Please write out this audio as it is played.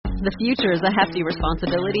The future is a hefty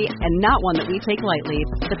responsibility and not one that we take lightly.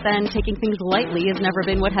 But then taking things lightly has never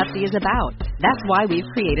been what Hefty is about. That's why we've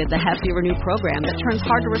created the Hefty Renew program that turns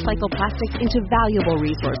hard-to-recycle plastics into valuable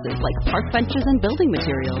resources like park benches and building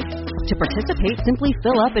materials. To participate, simply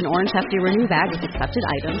fill up an orange Hefty Renew bag with accepted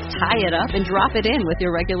items, tie it up, and drop it in with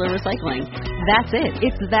your regular recycling. That's it.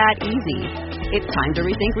 It's that easy. It's time to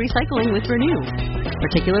rethink recycling with Renew.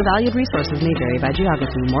 Particular valued resources may vary by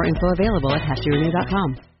geography. More info available at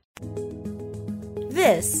heftyrenew.com.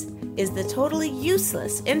 This is the Totally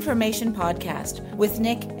Useless Information Podcast with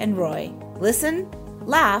Nick and Roy. Listen,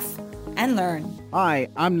 laugh, and learn. Hi,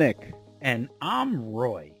 I'm Nick. And I'm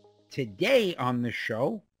Roy. Today on the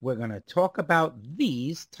show, we're going to talk about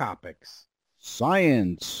these topics.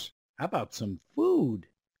 Science. How about some food?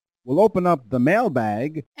 We'll open up the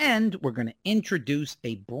mailbag. And we're going to introduce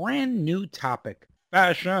a brand new topic,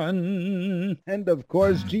 fashion. And, of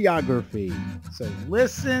course, geography. So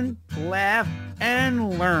listen, laugh,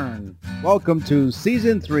 and learn. Welcome to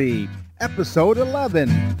Season 3, Episode 11.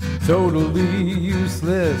 Totally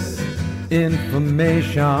useless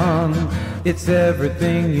information. It's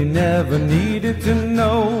everything you never needed to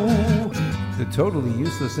know. The Totally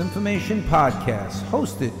Useless Information Podcast,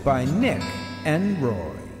 hosted by Nick and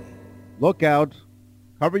Roy. Look out.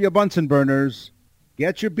 Cover your Bunsen burners.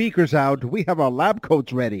 Get your beakers out. We have our lab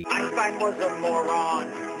coats ready. Einstein was a moron.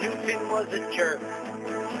 Newton was a jerk.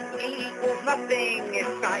 E equals nothing. It's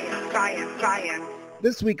science, science, science.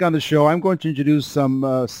 This week on the show, I'm going to introduce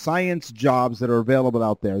some science jobs that are available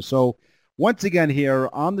out there. So once again here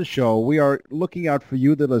on the show, we are looking out for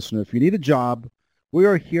you, the listener. If you need a job, we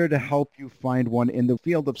are here to help you find one in the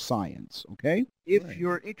field of science, okay? If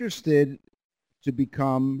you're interested to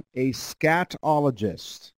become a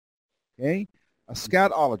scatologist, okay? A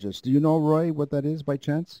scatologist. Do you know, Roy, what that is by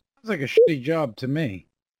chance? Sounds like a shitty job to me.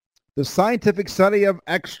 The scientific study of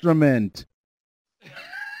excrement.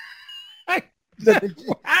 How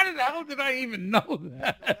the hell did I even know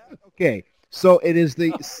that? Okay, so it is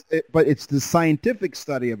but it's the scientific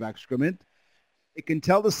study of excrement. It can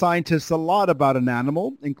tell the scientists a lot about an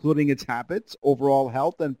animal, including its habits, overall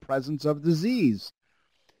health, and presence of disease.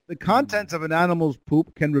 The contents of an animal's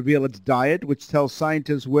poop can reveal its diet, which tells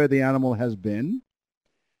scientists where the animal has been.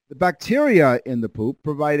 The bacteria in the poop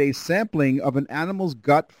provide a sampling of an animal's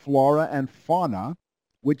gut flora and fauna,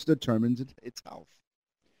 which determines its health.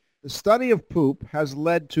 The study of poop has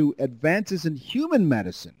led to advances in human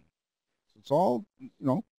medicine. It's all,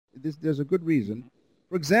 there's a good reason.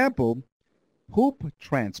 For example, poop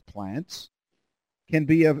transplants can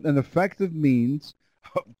be an effective means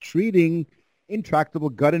of treating intractable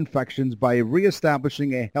gut infections by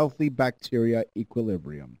reestablishing a healthy bacteria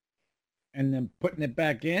equilibrium. And then putting it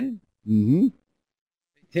back in? Mm-hmm.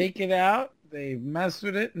 They take it out, they mess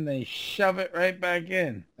with it, and they shove it right back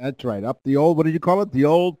in. That's right. Up the old, what did you call it? The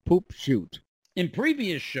old poop chute. In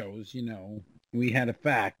previous shows, we had a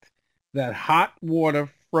fact that hot water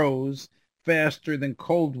froze faster than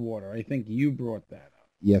cold water. I think you brought that up.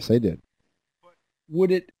 Yes, I did. But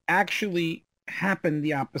would it actually happen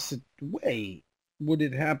the opposite way? Would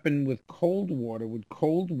it happen with cold water? Would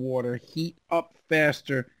cold water heat up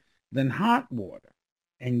faster than hot water?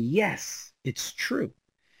 And yes, it's true.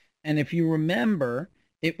 And if you remember,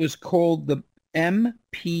 it was called the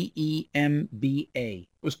MPEMBA. It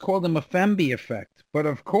was called the Mefembe effect. But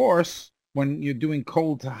of course, when you're doing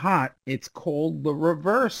cold to hot, it's called the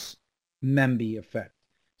reverse Membe effect.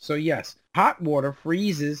 So yes, hot water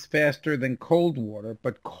freezes faster than cold water,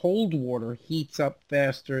 but cold water heats up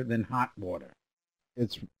faster than hot water.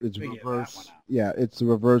 It's reverse. Yeah, it's the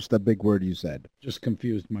reverse, the big word you said. Just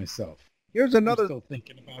confused myself. Here's another. I'm still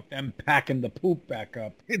thinking about them packing the poop back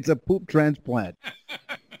up. It's a poop transplant.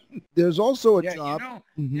 There's also a job.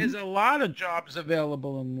 There's a lot of jobs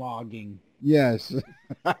available in logging. Yes.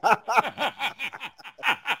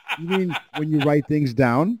 You mean when you write things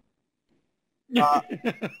down?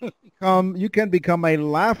 You can become a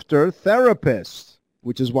laughter therapist,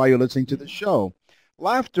 which is why you're listening to the show.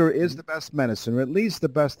 Laughter is the best medicine, or at least the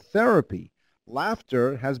best therapy.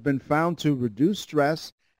 Laughter has been found to reduce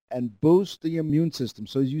stress and boost the immune system.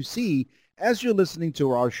 So as you see, as you're listening to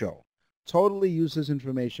our show, Totally Useless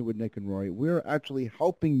Information with Nick and Roy, we're actually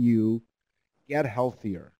helping you get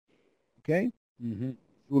healthier, okay? Mm-hmm.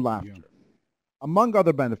 Through laughter. Yeah. Among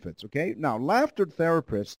other benefits, okay? Now, laughter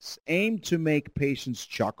therapists aim to make patients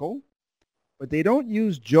chuckle, but they don't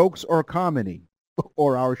use jokes or comedy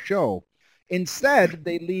or our show. Instead,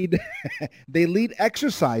 they lead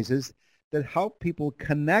exercises that help people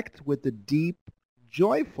connect with the deep,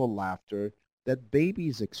 joyful laughter that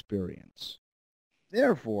babies experience.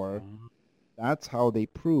 Therefore, That's how they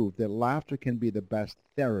prove that laughter can be the best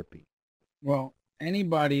therapy. Well,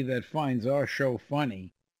 anybody that finds our show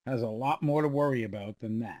funny has a lot more to worry about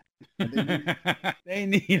than that. They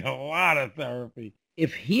need a lot of therapy.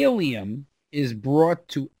 If helium is brought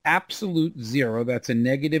to absolute zero, that's a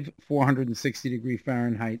negative 460 degree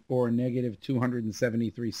Fahrenheit or a negative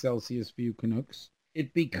 273 Celsius for you Canucks,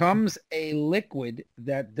 it becomes a liquid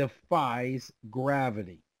that defies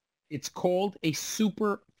gravity. It's called a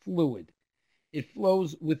superfluid. It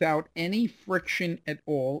flows without any friction at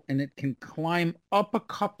all, and it can climb up a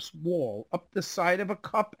cup's wall, up the side of a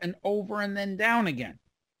cup and over and then down again.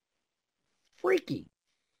 Freaky.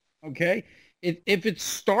 Okay? If it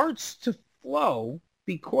starts to flow,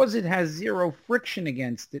 because it has zero friction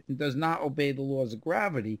against it and does not obey the laws of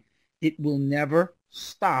gravity, it will never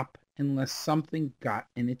stop unless something got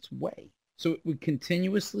in its way. So it would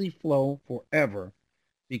continuously flow forever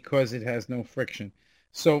because it has no friction.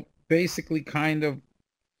 So basically kind of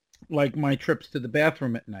like my trips to the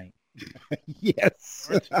bathroom at night. Yes.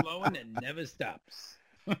 Starts flowing and never stops.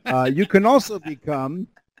 You can also become,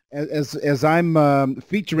 as I'm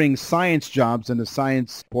featuring science jobs in the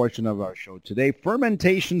science portion of our show today,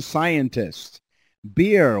 fermentation scientist.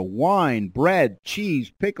 Beer, wine, bread, cheese,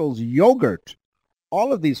 pickles, yogurt.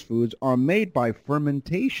 All of these foods are made by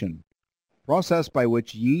fermentation, process by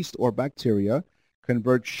which yeast or bacteria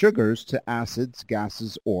convert sugars to acids,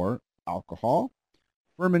 gases, or alcohol.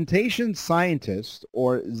 Fermentation scientists,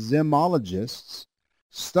 or zymologists,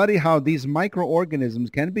 study how these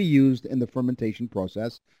microorganisms can be used in the fermentation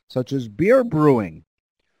process, such as beer brewing.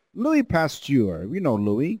 Louis Pasteur, you know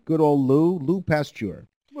Louis, good old Lou Pasteur,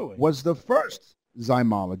 was the first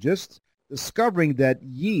zymologist, discovering that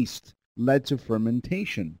yeast led to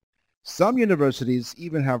fermentation. Some universities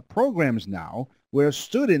even have programs now where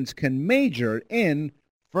students can major in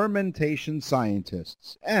fermentation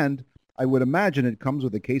scientists. And I would imagine it comes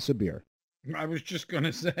with a case of beer. I was just going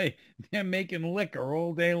to say, they're making liquor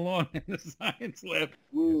all day long in the science lab.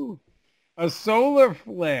 Woo. A solar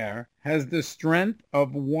flare has the strength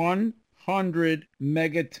of 100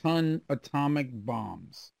 megaton atomic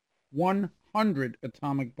bombs. 100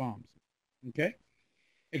 atomic bombs. Okay?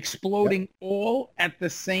 Exploding all at the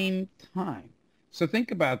same time. So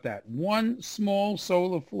think about that. One small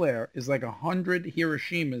solar flare is like 100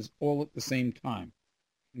 Hiroshimas all at the same time.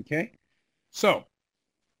 Okay? So,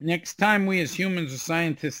 next time we as humans or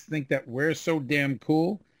scientists think that we're so damn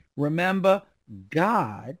cool, remember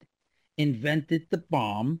God invented the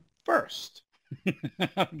bomb first.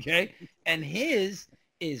 Okay? And his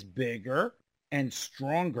is bigger and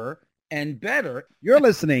stronger and better. You're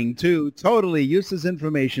listening to Totally Useless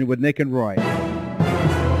Information with Nick and Roy.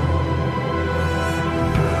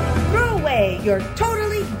 Throw away your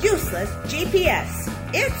totally useless GPS.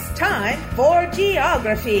 It's time for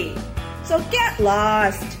geography. So get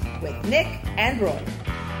lost with Nick and Roy.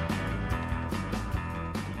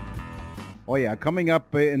 Oh yeah, coming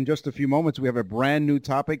up in just a few moments, we have a brand new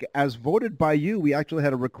topic. As voted by you, we actually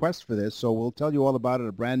had a request for this, so we'll tell you all about it,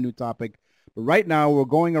 a brand new topic. But right now, we're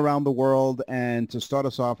going around the world, and to start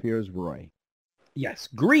us off, here's Roy. Yes,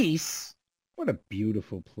 Greece. What a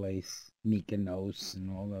beautiful place. Mykonos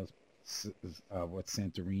and all those,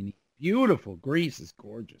 Santorini. Beautiful. Greece is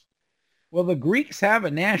gorgeous. Well, the Greeks have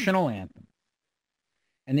a national anthem,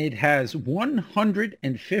 and it has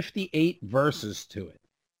 158 verses to it.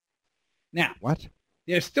 Now, what?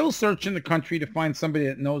 They're still searching the country to find somebody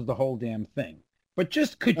that knows the whole damn thing. But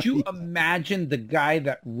just could you imagine the guy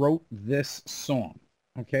that wrote this song?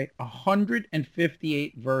 Okay,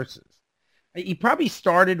 158 verses. He probably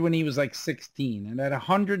started when he was like 16, and at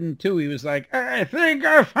 102, he was like, I think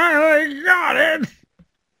I finally got it.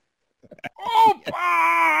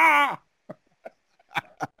 Opa!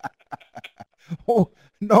 Oh,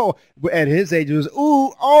 no. At his age, it was,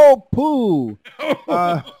 ooh, oh, poo.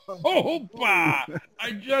 Opa!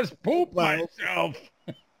 I just pooped myself.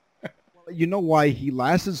 You know why he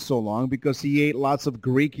lasted so long? Because he ate lots of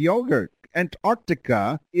Greek yogurt.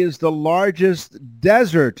 Antarctica is the largest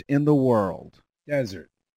desert in the world. Desert.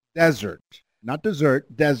 Not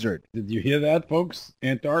dessert, desert. Did you hear that, folks?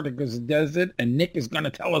 Antarctica's a desert, and Nick is going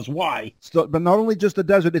to tell us why. But not only just a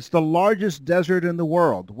desert, it's the largest desert in the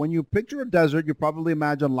world. When you picture a desert, you probably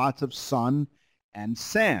imagine lots of sun and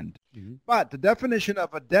sand. Mm-hmm. But the definition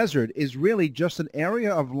of a desert is really just an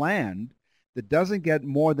area of land that doesn't get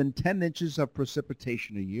more than 10 inches of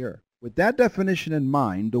precipitation a year. With that definition in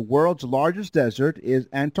mind, the world's largest desert is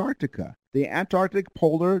Antarctica. The Antarctic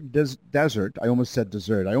Polar Desert, I almost said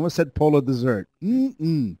dessert. I almost said polar dessert.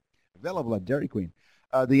 Available at Dairy Queen.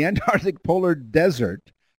 The Antarctic Polar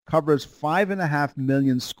Desert covers 5.5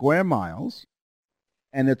 million square miles,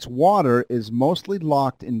 and its water is mostly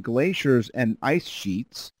locked in glaciers and ice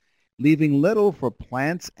sheets, leaving little for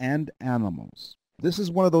plants and animals. This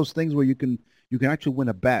is one of those things where you can actually win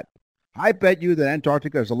a bet. I bet you that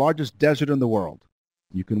Antarctica is the largest desert in the world.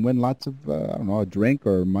 You can win lots of, a drink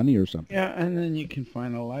or money or something. Yeah, and then you can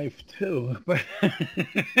find a life too. But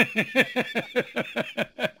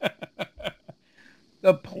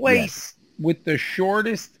the place with the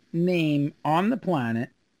shortest name on the planet,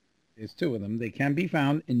 there's two of them. They can be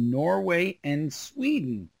found in Norway and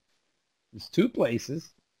Sweden. There's two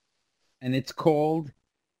places, and it's called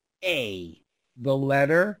A, the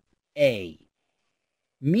letter A,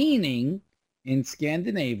 meaning in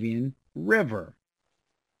Scandinavian, river.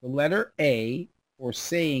 The letter A, or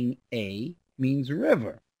saying A, means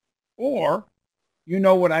river. Or, you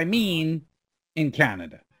know what I mean, in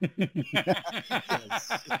Canada. It's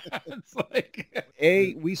like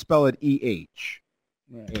A, we spell it E-H.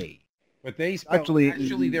 right. A. But they spell,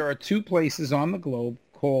 actually there are two places on the globe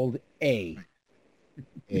called A.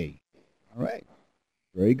 A. All right.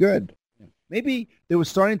 Very good. Maybe they were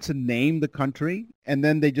starting to name the country, and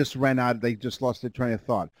then they just ran out. They just lost their train of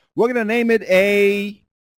thought. We're going to name it A.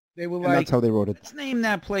 They were And like, that's how they wrote it. let's name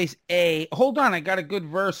that place A. Hold on, I got a good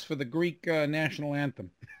verse for the Greek national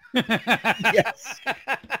anthem. Yes.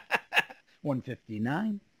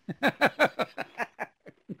 159.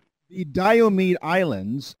 The Diomede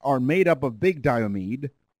Islands are made up of Big Diomede,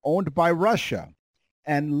 owned by Russia,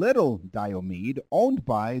 and Little Diomede, owned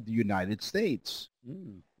by the United States.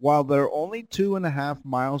 While they're only 2.5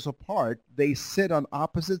 miles apart, they sit on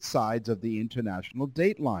opposite sides of the international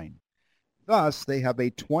date line. Thus, they have a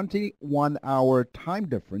 21-hour time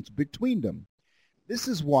difference between them. This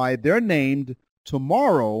is why they're named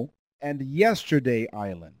Tomorrow and Yesterday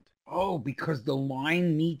Island. Oh, because the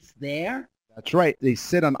line meets there? That's right. They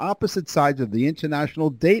sit on opposite sides of the international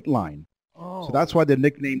date line. Oh. So that's why they're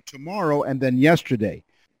nicknamed Tomorrow and then Yesterday.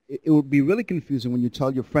 It would be really confusing when you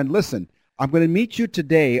tell your friend, listen, I'm going to meet you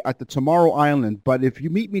today at the Tomorrow Island, but if you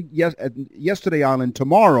meet me at Yesterday Island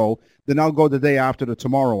tomorrow, then I'll go the day after to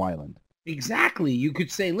Tomorrow Island. Exactly. You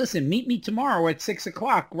could say, listen, meet me tomorrow at 6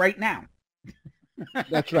 o'clock right now.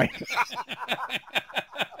 That's right.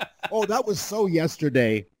 Oh, that was so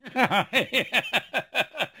yesterday.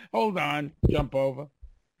 Hold on. Jump over.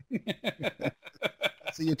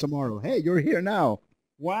 See you tomorrow. Hey, you're here now.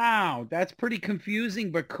 Wow. That's pretty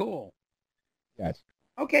confusing, but cool. Yes.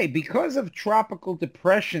 Okay, because of tropical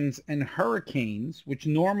depressions and hurricanes, which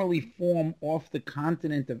normally form off the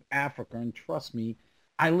continent of Africa, and trust me,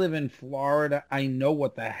 I live in Florida. I know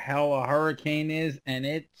what the hell a hurricane is, and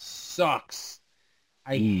it sucks.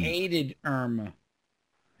 I hated Irma.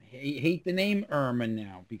 I hate the name Irma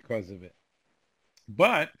now because of it.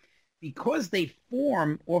 But because they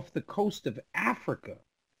form off the coast of Africa,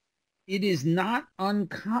 it is not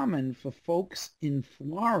uncommon for folks in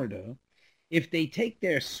Florida, if they take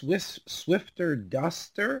their Swifter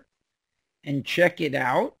duster and check it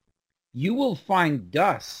out, you will find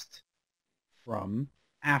dust from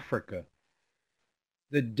Africa.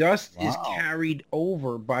 The dust is carried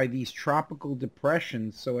over by these tropical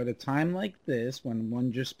depressions. So at a time like this, when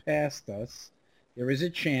one just passed us, there is a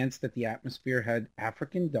chance that the atmosphere had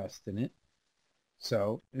African dust in it.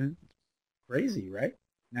 So, crazy, right?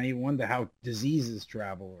 Now you wonder how diseases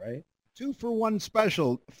travel, right? 2-for-1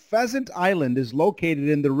 special. Pheasant Island is located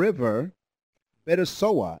in the river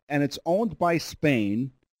Bidassoa, and it's owned by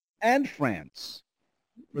Spain and France.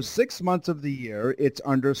 For 6 months of the year, it's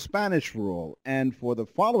under Spanish rule, and for the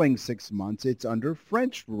following 6 months, it's under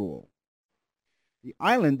French rule. The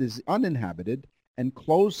island is uninhabited and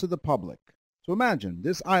closed to the public. So imagine,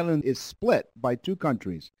 this island is split by two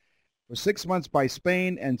countries. For 6 months by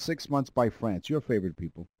Spain and 6 months by France. Your favorite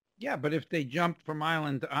people. Yeah, but if they jumped from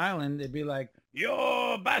island to island, they'd be like,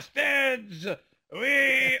 "You bastards!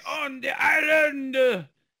 We own the island!"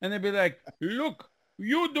 And they'd be like, "Look,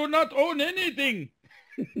 you do not own anything."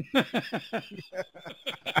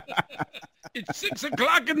 It's 6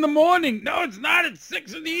 o'clock in the morning. No, it's not. It's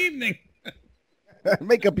 6 in the evening.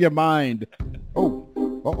 Make up your mind. Oh,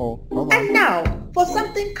 uh-oh. Hold on. And now for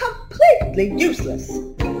something completely useless.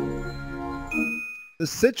 The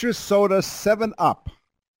citrus soda 7-Up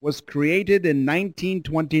was created in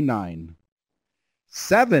 1929.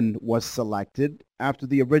 7 was selected after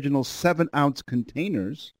the original 7-ounce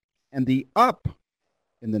containers, and the up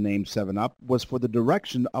in the name 7-Up was for the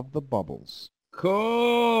direction of the bubbles.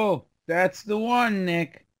 Cool. That's the one,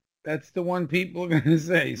 Nick. That's the one people are going to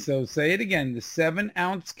say. So say it again. The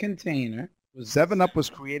 7-ounce container was 7-Up was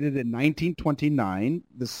created in 1929.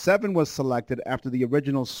 The 7 was selected after the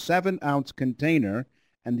original 7-ounce container,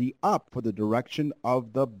 and the up for the direction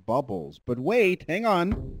of the bubbles. But wait, hang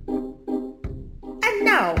on. And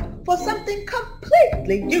now for something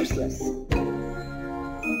completely useless.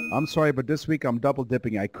 I'm sorry, but this week I'm double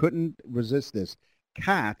dipping. I couldn't resist this.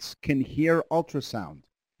 Cats can hear ultrasound.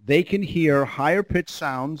 They can hear higher pitched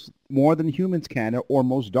sounds more than humans can, or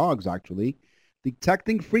most dogs actually,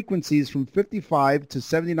 detecting frequencies from 55 to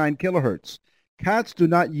 79 kilohertz. Cats do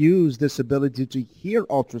not use this ability to hear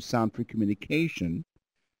ultrasound for communication,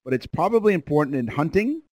 but it's probably important in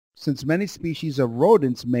hunting since many species of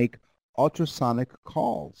rodents make ultrasonic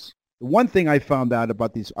calls. The one thing I found out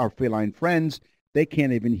about our feline friends, they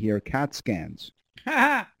can't even hear CAT scans.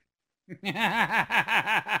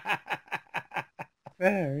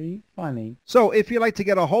 Very funny. So if you'd like to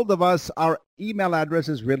get a hold of us, our email address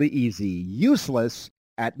is really easy.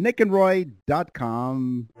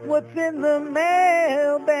 useless@nickandroy.com. What's in the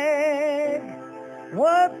mailbag?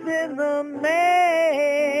 What's in the mail?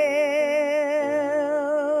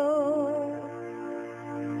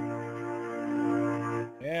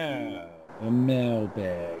 Yeah, the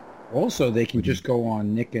mailbag. Also, they can just go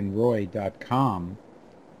on nickandroy.com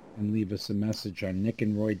and leave us a message on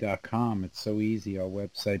nickandroy.com. It's so easy, our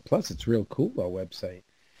website. Plus, it's real cool, our website.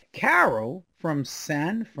 Carol from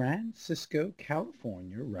San Francisco,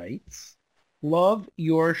 California writes, "Love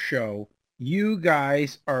your show. You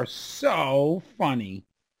guys are so funny!"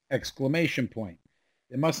 Exclamation point.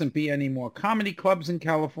 There mustn't be any more comedy clubs in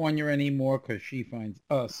California anymore because she finds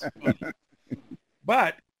us funny.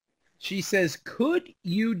 But she says, could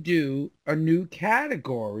you do a new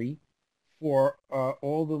category for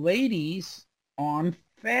all the ladies on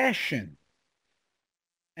fashion?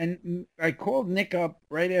 And I called Nick up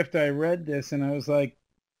right after I read this, and I was like,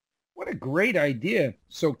 what a great idea.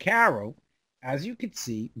 So, Carol, as you can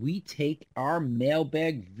see, we take our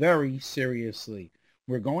mailbag very seriously.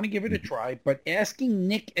 We're going to give it a try, but asking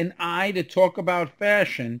Nick and I to talk about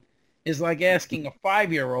fashion is like asking a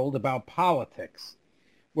 5-year-old about politics.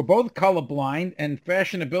 We're both colorblind and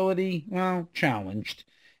fashionability, well, challenged.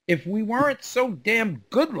 If we weren't so damn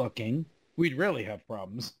good-looking, we'd really have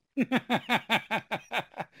problems.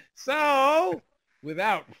 So,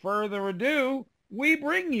 without further ado, we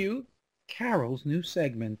bring you Carol's new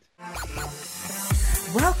segment.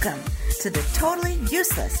 Welcome to the Totally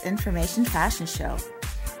Useless Information Fashion Show.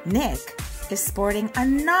 Nick is sporting a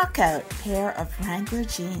knockout pair of Wrangler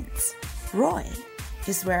jeans. Roy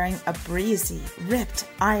is wearing a breezy, ripped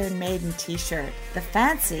Iron Maiden t-shirt. The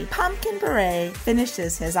fancy pumpkin beret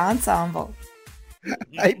finishes his ensemble.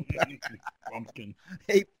 Pumpkin.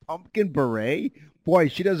 Hey, pumpkin beret? Boy,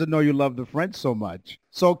 she doesn't know you love the French so much.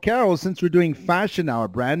 So, Carol, since we're doing fashion now, a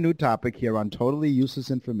brand new topic here on Totally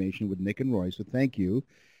Useless Information with Nick and Roy, so thank you.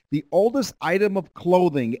 The oldest item of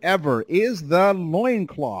clothing ever is the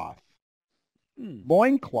loincloth.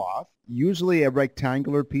 Loincloth, usually a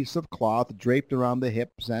rectangular piece of cloth draped around the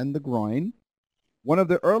hips and the groin. One of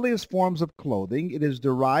the earliest forms of clothing, it is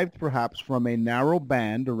derived perhaps from a narrow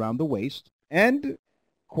band around the waist, and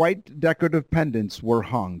quite decorative pendants were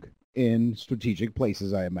hung in strategic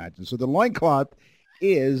places, I imagine. So the loincloth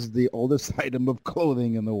is the oldest item of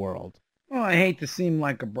clothing in the world. Well, I hate to seem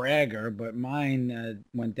like a bragger, but mine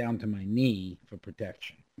went down to my knee for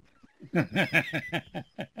protection.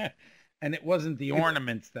 And it wasn't the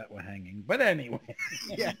ornaments that were hanging. But anyway.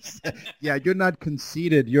 Yes. Yeah, you're not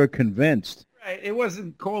conceited. You're convinced. Right. It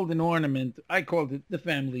wasn't called an ornament. I called it the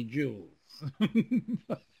family jewels.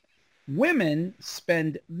 Women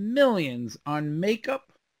spend millions on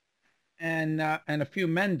makeup, and a few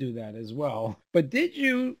men do that as well. But did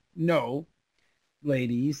you know,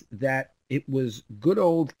 ladies, that it was good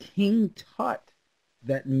old King Tut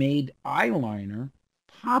that made eyeliner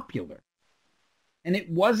popular? And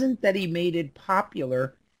it wasn't that he made it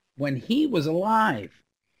popular when he was alive.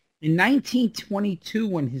 In 1922,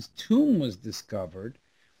 when his tomb was discovered,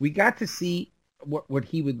 we got to see what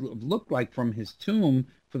he would look like from his tomb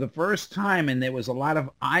for the first time, and there was a lot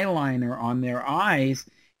of eyeliner on their eyes,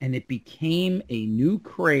 and it became a new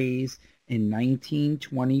craze. In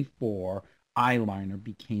 1924, eyeliner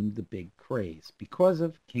became the big craze because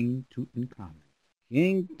of King Tutankhamun.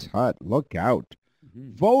 King Tut, look out.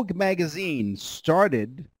 Vogue magazine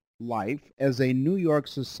started life as a New York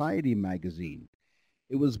Society magazine.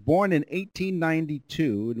 It was born in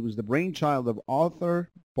 1892. It was the brainchild of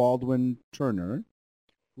Arthur Baldwin Turner,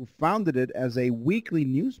 who founded it as a weekly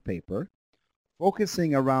newspaper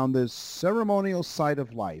focusing around the ceremonial side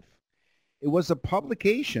of life. It was a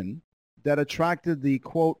publication that attracted the,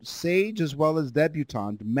 quote, sage as well as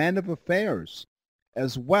debutante men of affairs,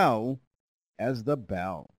 as well as the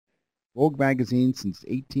belle. Vogue magazine since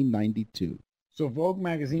 1892. So Vogue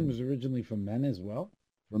magazine was originally for men as well?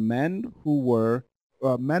 for men who were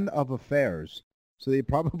men of affairs. So they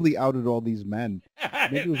probably outed all these men.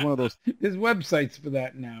 Maybe it was one of those. There's websites for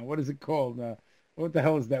that now. What is it called? What the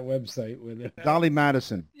hell is that website with it? Dolly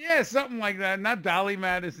Madison. Yeah, something like that. Not Dolly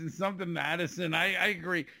Madison, something Madison. I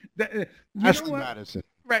agree. Ashley Madison.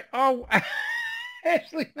 Right. Oh,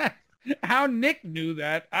 Ashley Madison. How Nick knew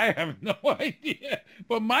that, I have no idea.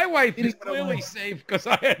 But my wife is clearly safe because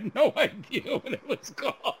I had no idea what it was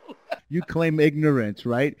called. You claim ignorance,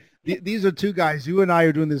 right? These are two guys. You and I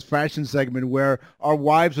are doing this fashion segment where our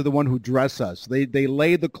wives are the one who dress us. They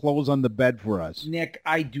lay the clothes on the bed for us. Nick,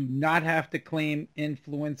 I do not have to claim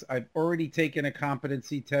influence. I've already taken a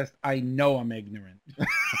competency test. I know I'm ignorant.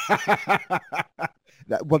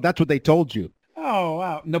 Well, that's what they told you. Oh,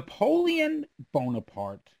 wow. Napoleon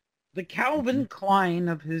Bonaparte, the Calvin Klein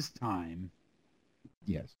of his time.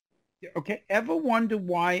 Yes. Okay, ever wonder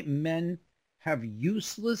why men have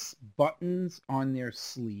useless buttons on their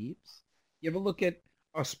sleeves? You ever look at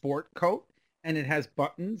a sport coat and it has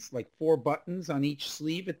buttons, like 4 buttons on each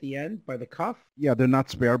sleeve at the end by the cuff? Yeah, they're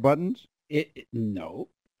not spare buttons? No,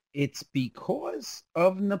 it's because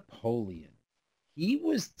of Napoleon. He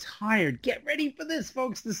was tired. Get ready for this,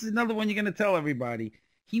 folks. This is another one you're going to tell everybody.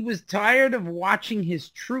 He was tired of watching his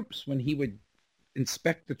troops when he would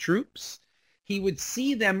inspect the troops. He would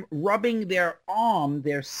see them rubbing their arm,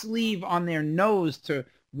 their sleeve on their nose to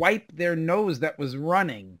wipe their nose that was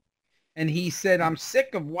running. And he said, I'm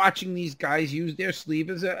sick of watching these guys use their sleeve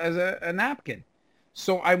as a napkin.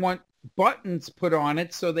 So I want buttons put on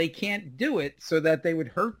it so they can't do it, so that they would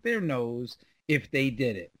hurt their nose if they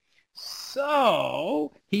did it.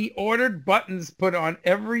 So he ordered buttons put on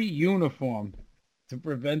every uniform to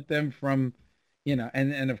prevent them from,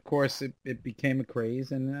 and of course it became a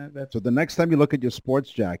craze, and that's. So the next time you look at your sports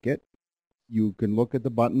jacket, you can look at the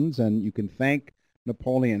buttons and you can thank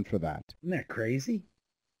Napoleon for that. Isn't that crazy?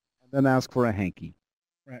 And then ask for a hanky.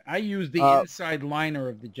 Right. I use the inside liner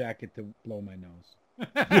of the jacket to blow my nose.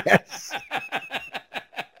 Yes.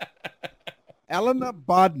 Elena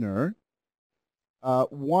Bodner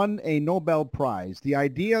won a Nobel Prize.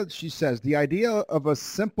 She says, the idea of a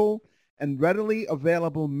simple and readily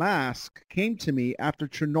available mask came to me after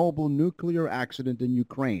Chernobyl nuclear accident in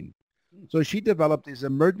Ukraine. So she developed this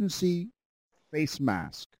emergency face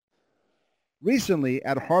mask. Recently,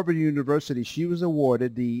 at Harvard University, she was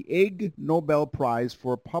awarded the Ig Nobel Prize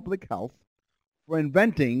for Public Health for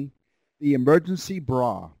inventing the emergency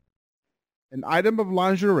bra, an item of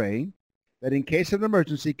lingerie that in case of an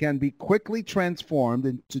emergency can be quickly transformed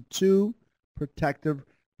into 2 protective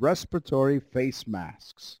respiratory face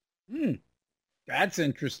masks. That's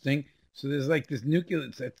interesting. So there's like this nuclear,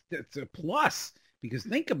 it's a plus, because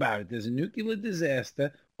think about it. There's a nuclear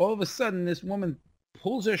disaster. All of a sudden, this woman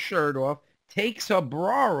pulls her shirt off, takes her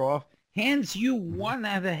bra off, hands you one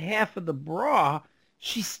other half of the bra.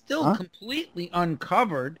 She's still completely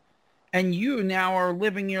uncovered, and you now are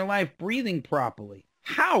living your life breathing properly.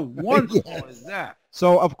 How wonderful is that?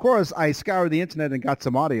 So, of course, I scoured the internet and got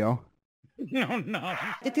some audio. No.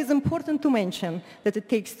 It is important to mention that it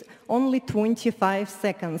takes only 25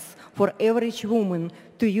 seconds for average woman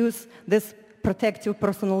to use this protective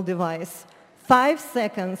personal device. 5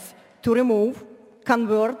 seconds to remove,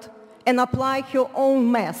 convert, and apply her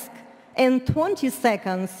own mask. And 20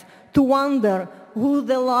 seconds to wonder who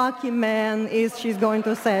the lucky man is she's going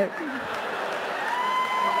to say.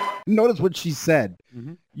 Notice what she said.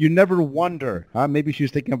 Mm-hmm. You never wonder. Maybe she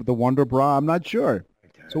was thinking of the Wonder Bra. I'm not sure.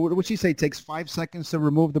 So what would she say? It takes 5 seconds to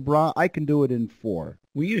remove the bra? I can do it in 4.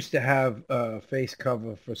 We used to have a face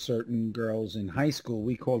cover for certain girls in high school.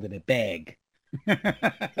 We called it a bag.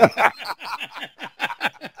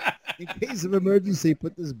 In case of emergency,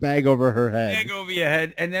 put this bag over her head. Bag over your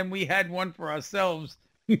head. And then we had one for ourselves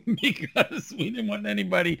because we didn't want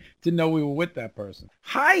anybody to know we were with that person.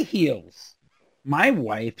 High heels. My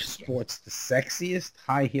wife sports the sexiest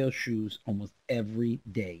high heel shoes almost every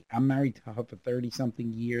day. I'm married to her for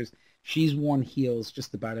 30-something years. She's worn heels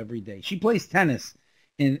just about every day. She plays tennis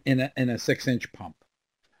in a 6-inch pump.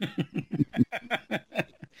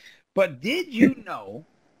 But did you know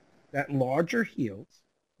that larger heels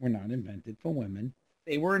were not invented for women?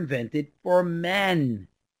 They were invented for men.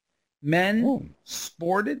 Men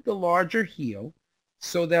sported the larger heel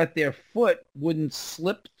so that their foot wouldn't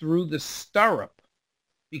slip through the stirrup,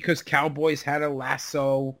 because cowboys had to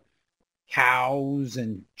lasso cows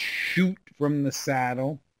and shoot from the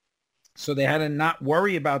saddle. So they had to not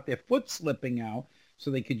worry about their foot slipping out, so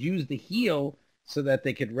they could use the heel so that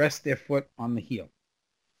they could rest their foot on the heel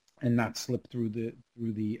and not slip through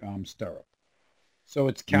the stirrup. So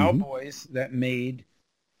it's cowboys that made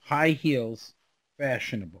high heels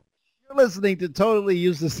fashionable. You're listening to Totally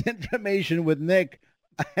Useless Information with Nick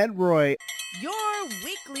and Roy. Your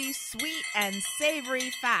weekly sweet and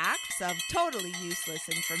savory facts of totally useless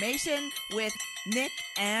information with Nick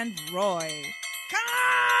and Roy.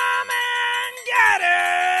 Come and get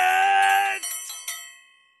it!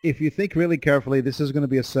 If you think really carefully, this is going to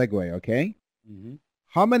be a segue, okay? Mm-hmm.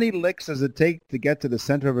 How many licks does it take to get to the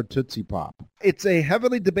center of a Tootsie Pop? It's a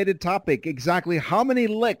heavily debated topic. Exactly how many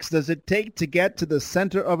licks does it take to get to the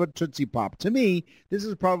center of a Tootsie Pop? To me, this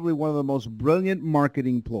is probably one of the most brilliant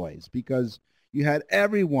marketing ploys because you had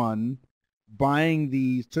everyone buying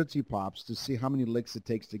these Tootsie Pops to see how many licks it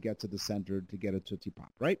takes to get to the center to get a Tootsie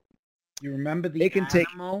Pop, right? You remember the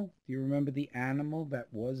animal? Do you remember the animal that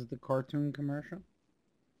was the cartoon commercial?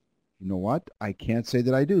 You know what? I can't say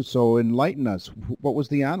that I do. So enlighten us. What was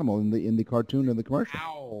the animal in the cartoon and the commercial?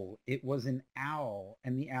 Owl. It was an owl,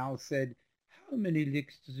 and the owl said, "How many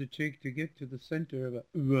licks does it take to get to the center of a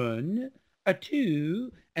 1, a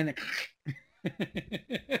 2, and a?"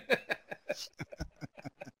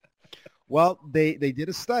 Well, they did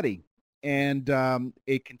a study, and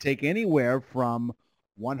it can take anywhere from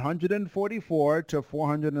 144 to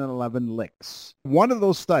 411 licks. One of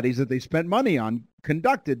those studies that they spent money on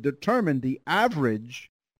determined the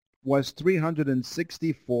average was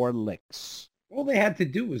 364 licks. All they had to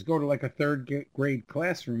do was go to like a third grade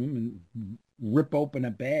classroom and rip open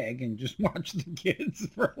a bag and just watch the kids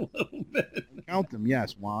for a little bit. Count them,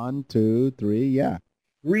 yes. 1, 2, 3, yeah.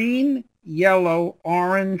 Green, yellow,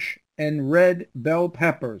 orange, and red bell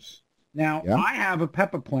peppers. Now, Yeah. I have a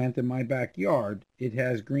pepper plant in my backyard. It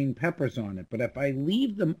has green peppers on it, but if I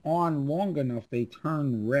leave them on long enough, they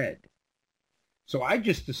turn red. So I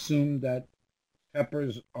just assumed that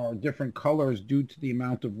peppers are different colors due to the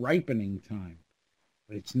amount of ripening time.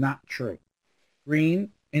 But it's not true.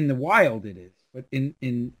 Green, in the wild it is, but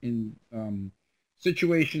in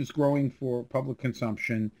situations growing for public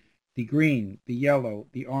consumption, the green, the yellow,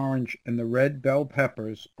 the orange, and the red bell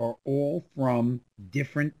peppers are all from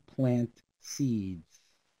different plant seeds.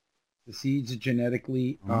 The seeds are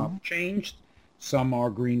genetically changed. Some are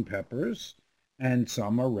green peppers, and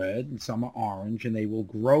some are red, and some are orange, and they will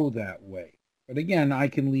grow that way. But again, I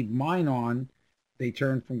can leave mine on. They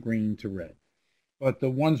turn from green to red. But the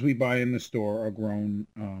ones we buy in the store are grown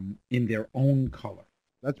in their own color.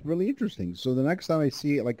 That's really interesting. So the next time I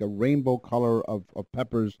see like a rainbow color of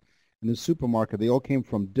peppers in the supermarket, they all came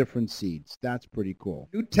from different seeds. That's pretty cool.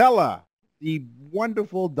 Nutella, the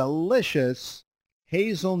wonderful, delicious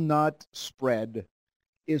hazelnut spread,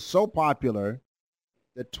 is so popular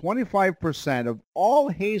that 25% of all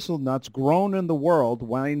hazelnuts grown in the world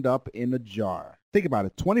wind up in a jar. Think about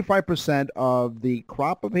it. 25% of the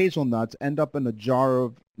crop of hazelnuts end up in a jar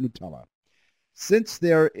of Nutella. Since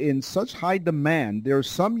they're in such high demand, there are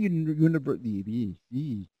some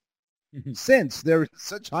Since there is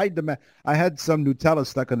such high demand, I had some Nutella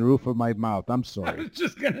stuck on the roof of my mouth. I'm I sorry. was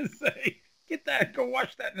just going to say, go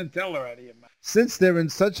wash that Nutella out of your mouth. Since they're in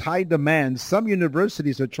such high demand, some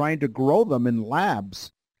universities are trying to grow them in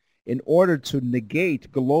labs in order to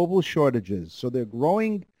negate global shortages. So they're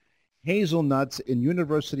growing hazelnuts in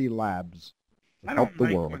university labs to I help don't the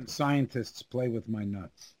like world. when scientists play with my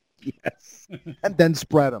nuts. Yes. And then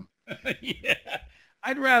spread them. Yeah.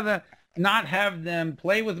 I'd rather not have them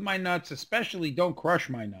play with my nuts, especially don't crush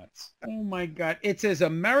my nuts. Oh, my God. It's as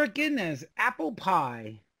American as apple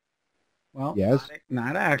pie. Well, Yes.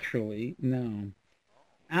 not actually, no.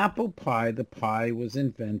 Apple pie, the pie was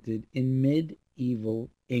invented in medieval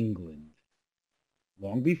England,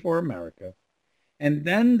 long before America. And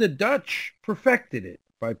then the Dutch perfected it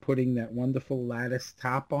by putting that wonderful lattice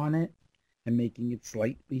top on it and making it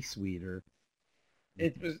slightly sweeter.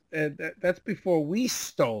 It was that's before we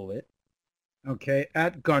stole it, okay,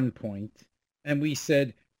 at gunpoint, and we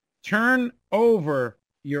said, "Turn over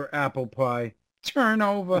your apple pie. Turn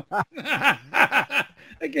over."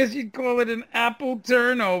 I guess you'd call it an apple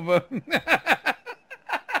turnover.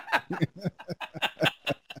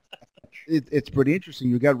 It's pretty interesting.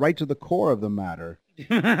 You got right to the core of the matter.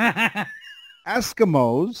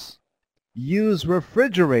 Eskimos use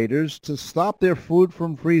refrigerators to stop their food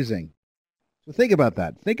from freezing. So think about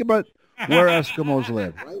that. Think about where Eskimos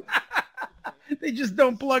live, right? They just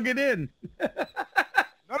don't plug it in.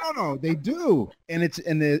 No, they do. And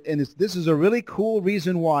this is a really cool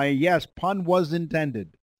reason why, yes, pun was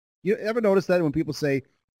intended. You ever notice that when people say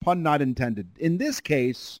pun not intended? In this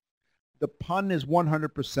case, the pun is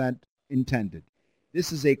 100% intended.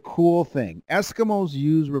 This is a cool thing. Eskimos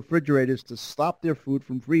use refrigerators to stop their food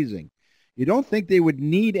from freezing. You don't think they would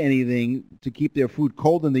need anything to keep their food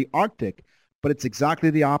cold in the Arctic, but it's exactly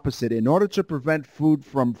the opposite. In order to prevent food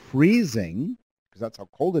from freezing, because that's how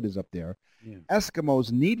cold it is up there, Yeah.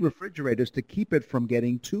 Eskimos need refrigerators to keep it from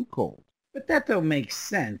getting too cold. But that don't make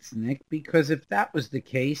sense, Nick, because if that was the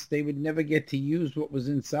case, they would never get to use what was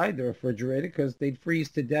inside the refrigerator because they'd freeze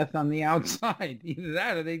to death on the outside. Either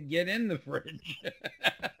that or they'd get in the fridge.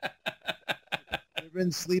 They've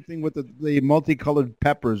been sleeping with the multicolored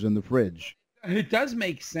peppers in the fridge. It does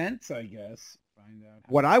make sense, I guess. Find out.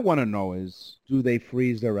 What I want to know is, do they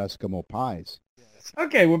freeze their Eskimo pies?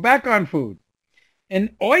 Okay, we're back on food.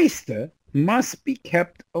 An oyster must be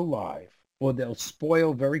kept alive or they'll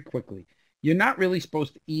spoil very quickly. You're not really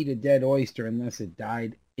supposed to eat a dead oyster unless it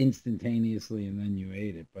died instantaneously and then you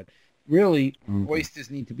ate it. But really, oysters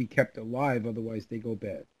need to be kept alive, otherwise they go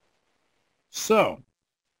bad. So,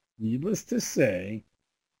 needless to say,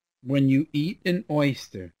 when you eat an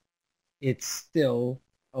oyster, it's still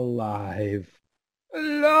alive.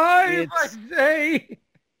 Alive, I say!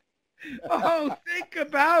 Oh, think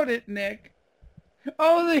about it, Nick.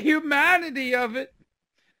 Oh, the humanity of it.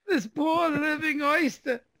 This poor living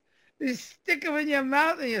oyster. You stick them in your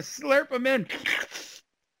mouth and you slurp them in.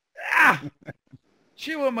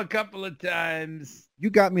 Chew them a couple of times. You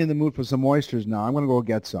got me in the mood for some oysters now. I'm going to go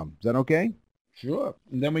get some. Is that okay? Sure.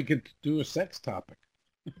 And then we could do a sex topic.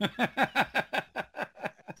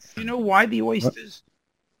 You know why the oysters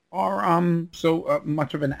are so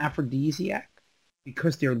much of an aphrodisiac?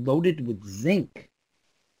 Because they're loaded with zinc.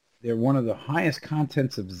 They're one of the highest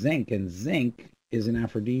contents of zinc, and zinc is an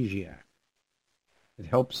aphrodisiac. It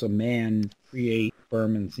helps a man create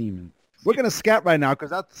sperm and semen. We're going to scat right now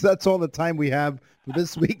because that's all the time we have for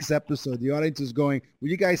this week's episode. The audience is going, will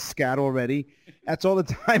you guys scat already? That's all the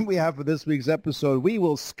time we have for this week's episode. We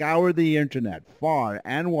will scour the internet far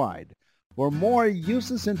and wide for more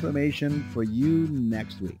useless information for you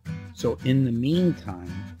next week. So in the meantime,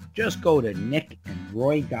 just go to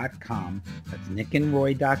nickandroy.com. That's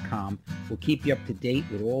nickandroy.com. We'll keep you up to date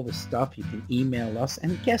with all the stuff. You can email us.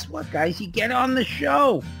 And guess what, guys? You get on the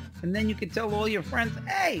show. And then you can tell all your friends,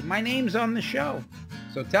 hey, my name's on the show.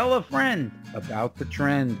 So tell a friend about the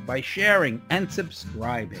trend by sharing and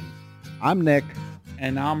subscribing. I'm Nick.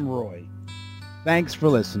 And I'm Roy. Thanks for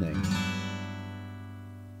listening.